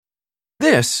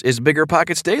This is Bigger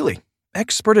Pockets Daily,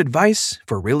 expert advice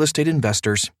for real estate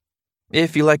investors.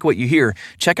 If you like what you hear,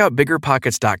 check out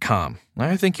biggerpockets.com.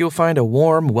 I think you'll find a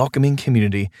warm, welcoming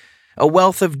community, a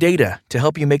wealth of data to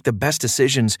help you make the best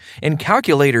decisions, and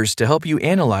calculators to help you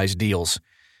analyze deals.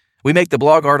 We make the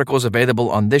blog articles available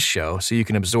on this show so you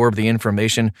can absorb the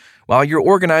information while you're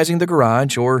organizing the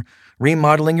garage or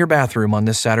remodeling your bathroom on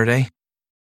this Saturday.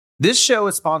 This show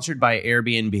is sponsored by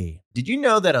Airbnb. Did you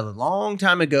know that a long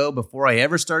time ago, before I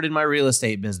ever started my real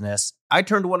estate business, I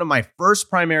turned one of my first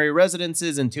primary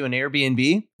residences into an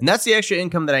Airbnb? And that's the extra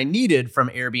income that I needed from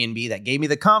Airbnb that gave me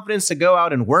the confidence to go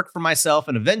out and work for myself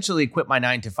and eventually quit my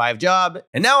 9-to-5 job.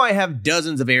 And now I have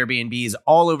dozens of Airbnbs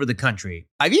all over the country.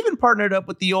 I've even partnered up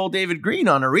with the old David Green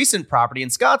on a recent property in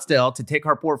Scottsdale to take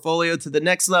our portfolio to the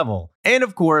next level. And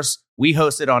of course, we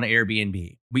host it on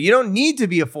Airbnb. But you don't need to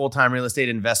be a full-time real estate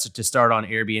investor to start on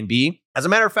Airbnb. As a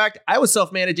matter of fact, I was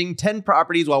self-managing 10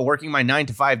 properties while working my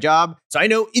 9-to-5 job, so I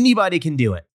know anybody can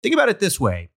do it. Think about it this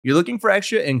way. You're looking for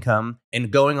extra income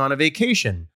and going on a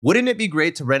vacation. Wouldn't it be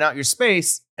great to rent out your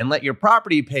space and let your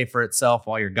property pay for itself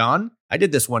while you're gone? I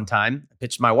did this one time. I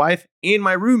pitched my wife and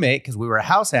my roommate, because we were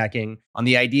house hacking, on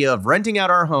the idea of renting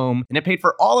out our home, and it paid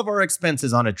for all of our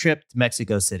expenses on a trip to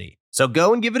Mexico City. So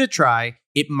go and give it a try.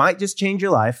 It might just change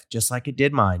your life, just like it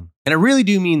did mine. And I really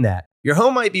do mean that. Your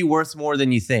home might be worth more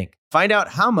than you think. Find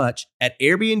out how much at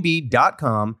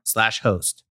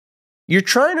airbnb.com/host. You're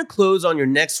trying to close on your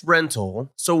next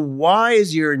rental, so why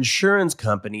is your insurance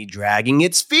company dragging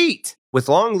its feet? With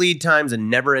long lead times and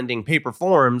never-ending paper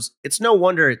forms, it's no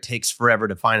wonder it takes forever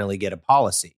to finally get a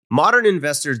policy. Modern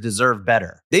investors deserve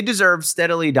better. They deserve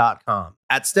Steadily.com.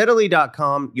 At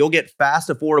Steadily.com, you'll get fast,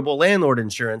 affordable landlord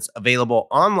insurance available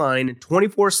online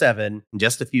 24/7 in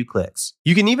just a few clicks.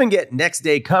 You can even get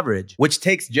next-day coverage, which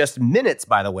takes just minutes,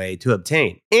 by the way, to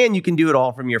obtain. And you can do it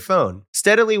all from your phone.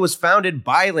 Steadily was founded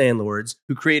by landlords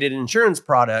who created insurance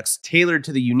products tailored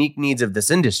to the unique needs of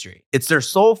this industry. It's their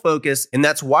sole focus, and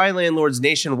that's why landlords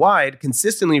nationwide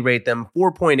consistently rate them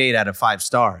 4.8 out of 5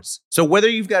 stars. So whether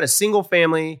you've got a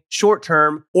single-family,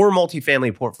 short-term, or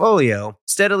multifamily portfolio,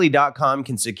 Steadily.com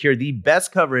can secure the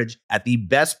best coverage at the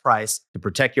best price to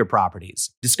protect your properties.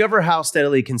 Discover how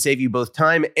Steadily can save you both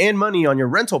time and money on your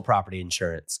rental property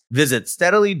insurance. Visit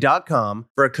Steadily.com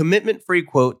for a commitment-free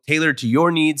quote tailored to your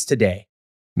needs today.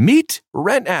 Meet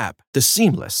RentApp, the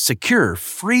seamless, secure,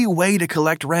 free way to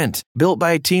collect rent. Built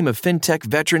by a team of fintech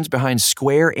veterans behind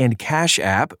Square and Cash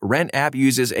App, RentApp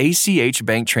uses ACH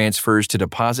bank transfers to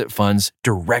deposit funds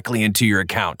directly into your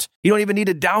account. You don't even need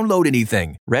to download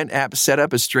anything. RentApp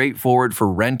setup is straightforward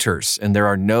for renters, and there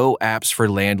are no apps for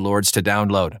landlords to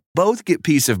download. Both get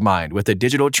peace of mind with a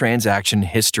digital transaction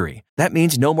history. That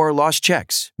means no more lost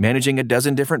checks, managing a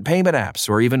dozen different payment apps,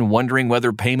 or even wondering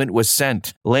whether payment was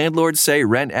sent. Landlords say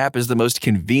RentApp is the most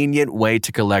convenient way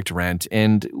to collect rent,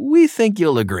 and we think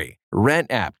you'll agree.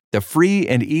 RentApp, the free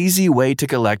and easy way to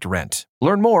collect rent.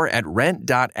 Learn more at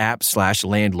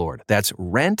rent.app/landlord. That's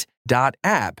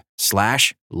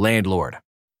rent.app/landlord.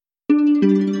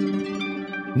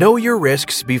 Know your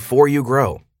risks before you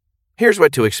grow. Here's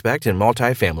what to expect in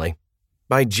multifamily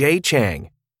by Jay Chang.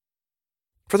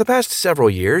 For the past several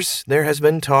years, there has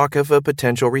been talk of a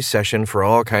potential recession for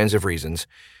all kinds of reasons,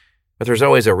 but there's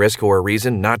always a risk or a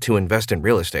reason not to invest in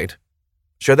real estate.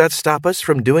 Should that stop us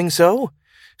from doing so?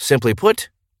 Simply put,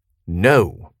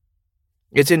 no.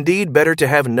 It's indeed better to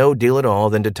have no deal at all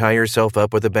than to tie yourself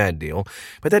up with a bad deal,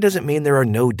 but that doesn't mean there are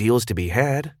no deals to be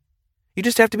had. You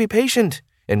just have to be patient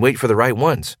and wait for the right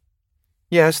ones.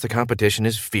 Yes, the competition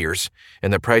is fierce,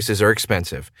 and the prices are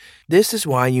expensive. This is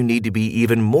why you need to be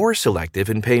even more selective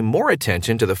and pay more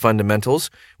attention to the fundamentals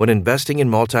when investing in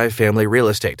multifamily real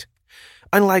estate.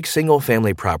 Unlike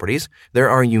single-family properties, there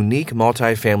are unique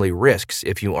multifamily risks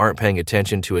if you aren't paying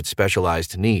attention to its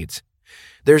specialized needs.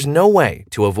 There's no way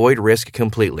to avoid risk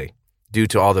completely, due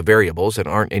to all the variables that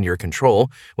aren't in your control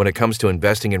when it comes to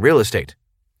investing in real estate.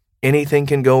 Anything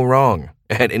can go wrong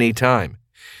at any time.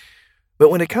 But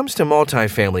when it comes to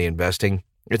multifamily investing,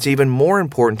 it's even more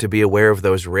important to be aware of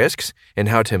those risks and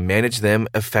how to manage them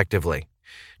effectively.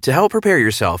 To help prepare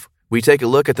yourself, we take a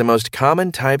look at the most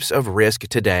common types of risk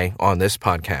today on this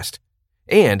podcast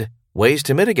and ways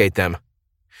to mitigate them.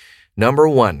 Number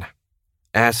 1,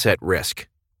 asset risk.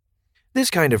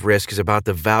 This kind of risk is about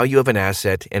the value of an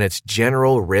asset and its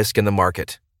general risk in the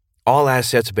market. All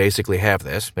assets basically have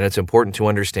this, and it's important to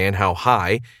understand how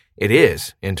high it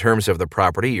is in terms of the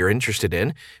property you're interested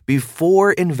in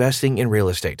before investing in real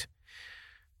estate.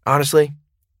 Honestly,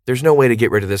 there's no way to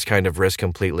get rid of this kind of risk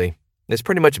completely. It's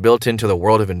pretty much built into the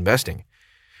world of investing.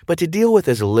 But to deal with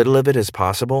as little of it as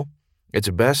possible, it's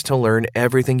best to learn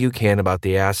everything you can about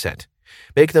the asset.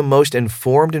 Make the most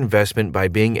informed investment by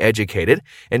being educated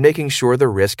and making sure the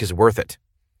risk is worth it.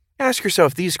 Ask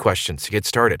yourself these questions to get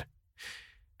started.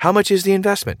 How much is the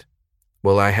investment?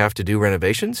 Will I have to do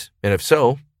renovations? And if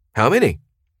so, how many?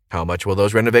 How much will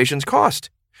those renovations cost?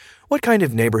 What kind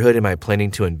of neighborhood am I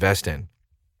planning to invest in?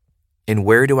 And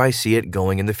where do I see it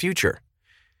going in the future?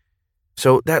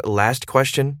 So that last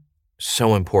question,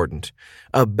 so important.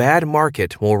 A bad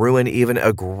market will ruin even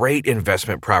a great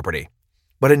investment property.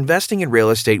 But investing in real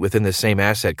estate within the same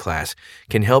asset class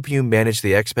can help you manage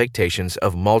the expectations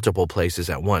of multiple places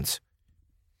at once.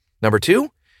 Number 2,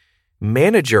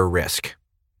 manager risk.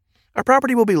 A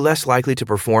property will be less likely to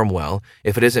perform well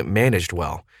if it isn't managed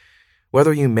well.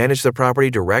 Whether you manage the property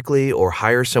directly or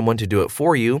hire someone to do it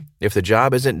for you, if the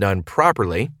job isn't done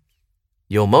properly,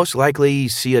 you'll most likely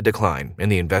see a decline in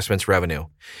the investment's revenue.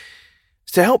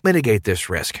 To help mitigate this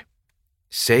risk,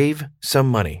 save some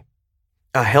money.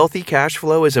 A healthy cash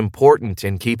flow is important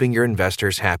in keeping your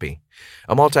investors happy.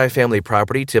 A multifamily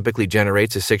property typically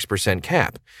generates a 6%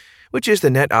 cap, which is the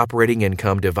net operating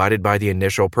income divided by the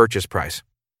initial purchase price.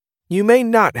 You may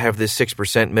not have this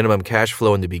 6% minimum cash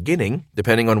flow in the beginning,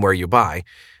 depending on where you buy,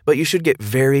 but you should get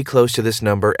very close to this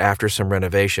number after some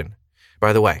renovation.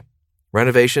 By the way,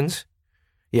 renovations?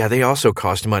 Yeah, they also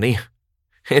cost money.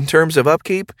 In terms of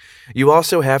upkeep, you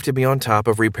also have to be on top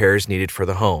of repairs needed for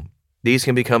the home. These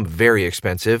can become very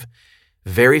expensive,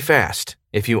 very fast,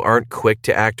 if you aren't quick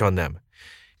to act on them.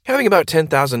 Having about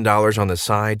 $10,000 on the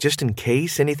side just in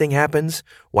case anything happens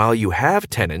while you have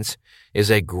tenants is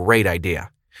a great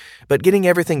idea. But getting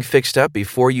everything fixed up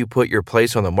before you put your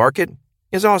place on the market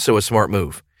is also a smart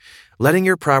move. Letting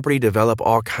your property develop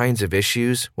all kinds of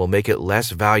issues will make it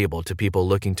less valuable to people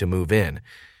looking to move in.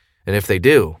 And if they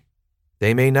do,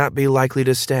 they may not be likely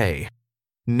to stay.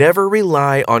 Never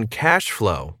rely on cash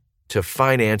flow to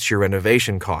finance your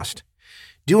renovation cost.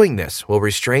 Doing this will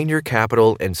restrain your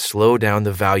capital and slow down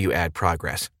the value-add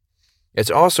progress. It's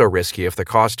also risky if the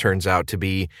cost turns out to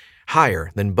be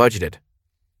higher than budgeted.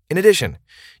 In addition,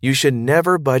 you should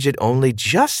never budget only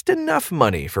just enough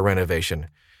money for renovation.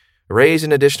 Raise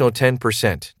an additional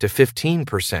 10% to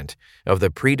 15% of the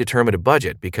predetermined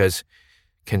budget because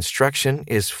construction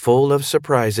is full of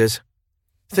surprises.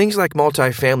 Things like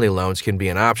multifamily loans can be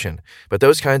an option, but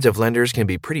those kinds of lenders can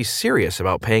be pretty serious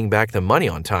about paying back the money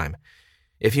on time.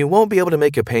 If you won't be able to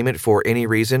make a payment for any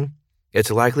reason,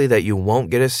 it's likely that you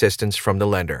won't get assistance from the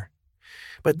lender.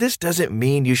 But this doesn't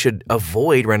mean you should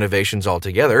avoid renovations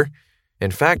altogether.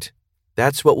 In fact,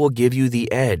 that's what will give you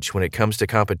the edge when it comes to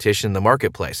competition in the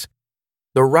marketplace.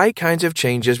 The right kinds of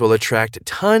changes will attract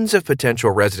tons of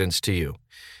potential residents to you.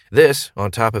 This,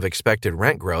 on top of expected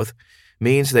rent growth,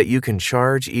 means that you can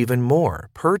charge even more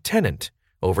per tenant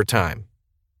over time.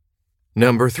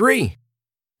 Number 3,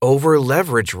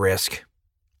 over-leverage risk.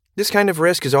 This kind of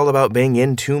risk is all about being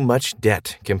in too much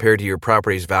debt compared to your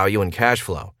property's value and cash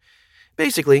flow.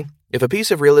 Basically, if a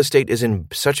piece of real estate is in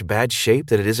such bad shape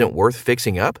that it isn't worth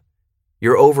fixing up,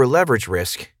 your over-leverage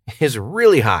risk is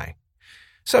really high.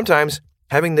 Sometimes,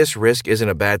 having this risk isn't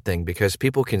a bad thing because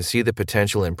people can see the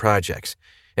potential in projects.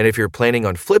 And if you're planning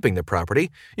on flipping the property,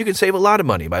 you can save a lot of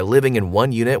money by living in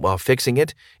one unit while fixing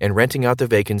it and renting out the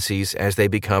vacancies as they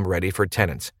become ready for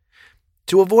tenants.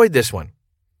 To avoid this one,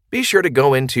 be sure to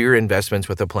go into your investments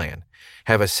with a plan.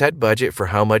 Have a set budget for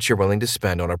how much you're willing to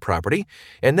spend on a property,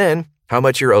 and then how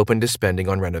much you're open to spending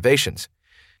on renovations.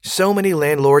 So many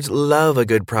landlords love a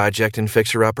good project and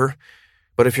fixer-upper,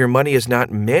 but if your money is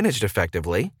not managed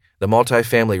effectively, the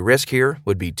multifamily risk here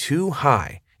would be too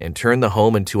high and turn the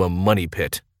home into a money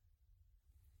pit.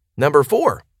 Number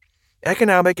 4,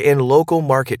 economic and local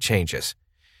market changes.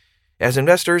 As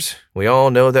investors, we all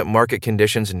know that market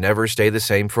conditions never stay the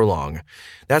same for long.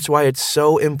 That's why it's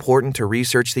so important to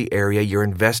research the area you're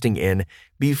investing in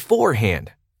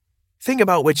beforehand. Think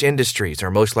about which industries are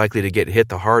most likely to get hit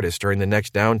the hardest during the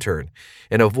next downturn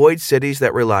and avoid cities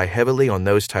that rely heavily on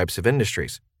those types of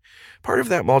industries. Part of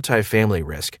that multifamily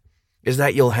risk is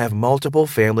that you'll have multiple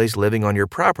families living on your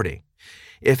property.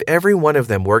 If every one of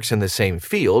them works in the same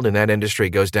field and that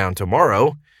industry goes down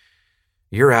tomorrow,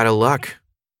 you're out of luck.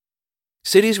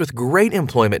 Cities with great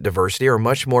employment diversity are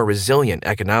much more resilient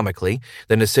economically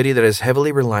than a city that is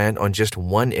heavily reliant on just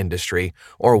one industry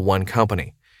or one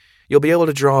company. You'll be able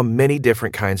to draw many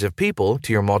different kinds of people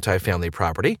to your multifamily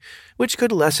property, which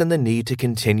could lessen the need to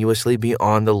continuously be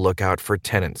on the lookout for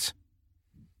tenants.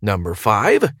 Number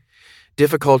 5,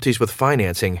 difficulties with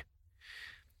financing.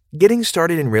 Getting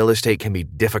started in real estate can be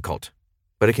difficult,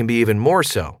 but it can be even more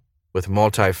so with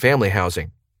multifamily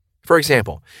housing. For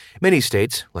example, many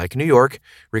states, like New York,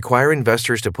 require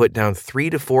investors to put down 3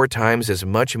 to 4 times as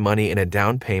much money in a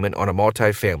down payment on a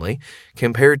multifamily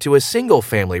compared to a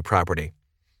single-family property.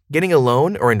 Getting a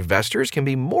loan or investors can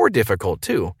be more difficult,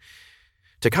 too.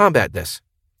 To combat this,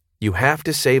 you have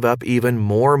to save up even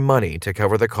more money to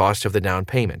cover the cost of the down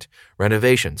payment,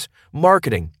 renovations,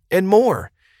 marketing, and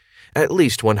more. At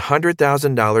least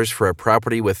 $100,000 for a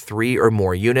property with 3 or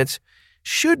more units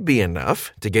should be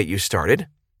enough to get you started.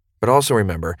 But also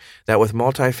remember that with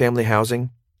multifamily housing,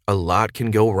 a lot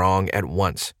can go wrong at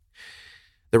once.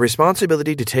 The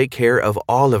responsibility to take care of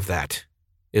all of that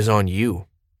is on you.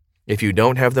 If you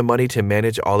don't have the money to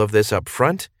manage all of this up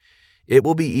front, it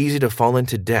will be easy to fall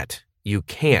into debt you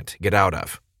can't get out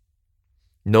of.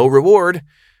 No reward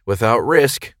without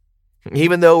risk.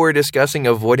 Even though we're discussing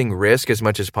avoiding risk as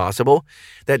much as possible,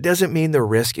 that doesn't mean the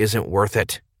risk isn't worth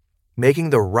it. Making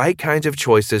the right kinds of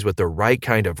choices with the right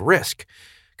kind of risk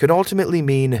could ultimately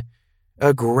mean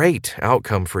a great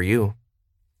outcome for you.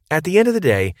 At the end of the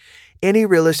day, any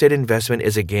real estate investment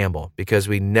is a gamble because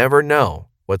we never know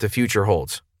what the future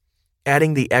holds.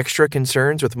 Adding the extra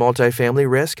concerns with multifamily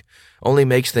risk only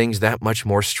makes things that much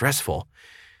more stressful.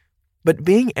 But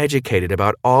being educated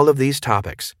about all of these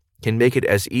topics can make it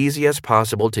as easy as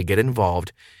possible to get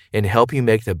involved and help you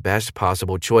make the best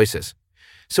possible choices.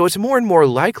 So it's more and more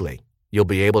likely you'll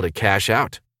be able to cash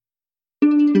out.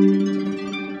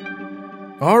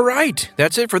 All right,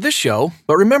 that's it for this show.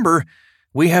 But remember,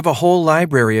 we have a whole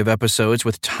library of episodes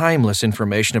with timeless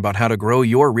information about how to grow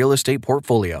your real estate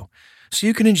portfolio, so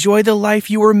you can enjoy the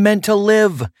life you were meant to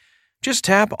live. Just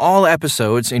tap all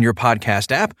episodes in your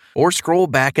podcast app or scroll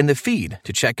back in the feed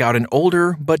to check out an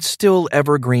older but still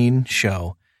evergreen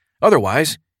show.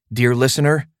 Otherwise, dear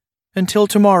listener, until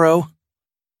tomorrow,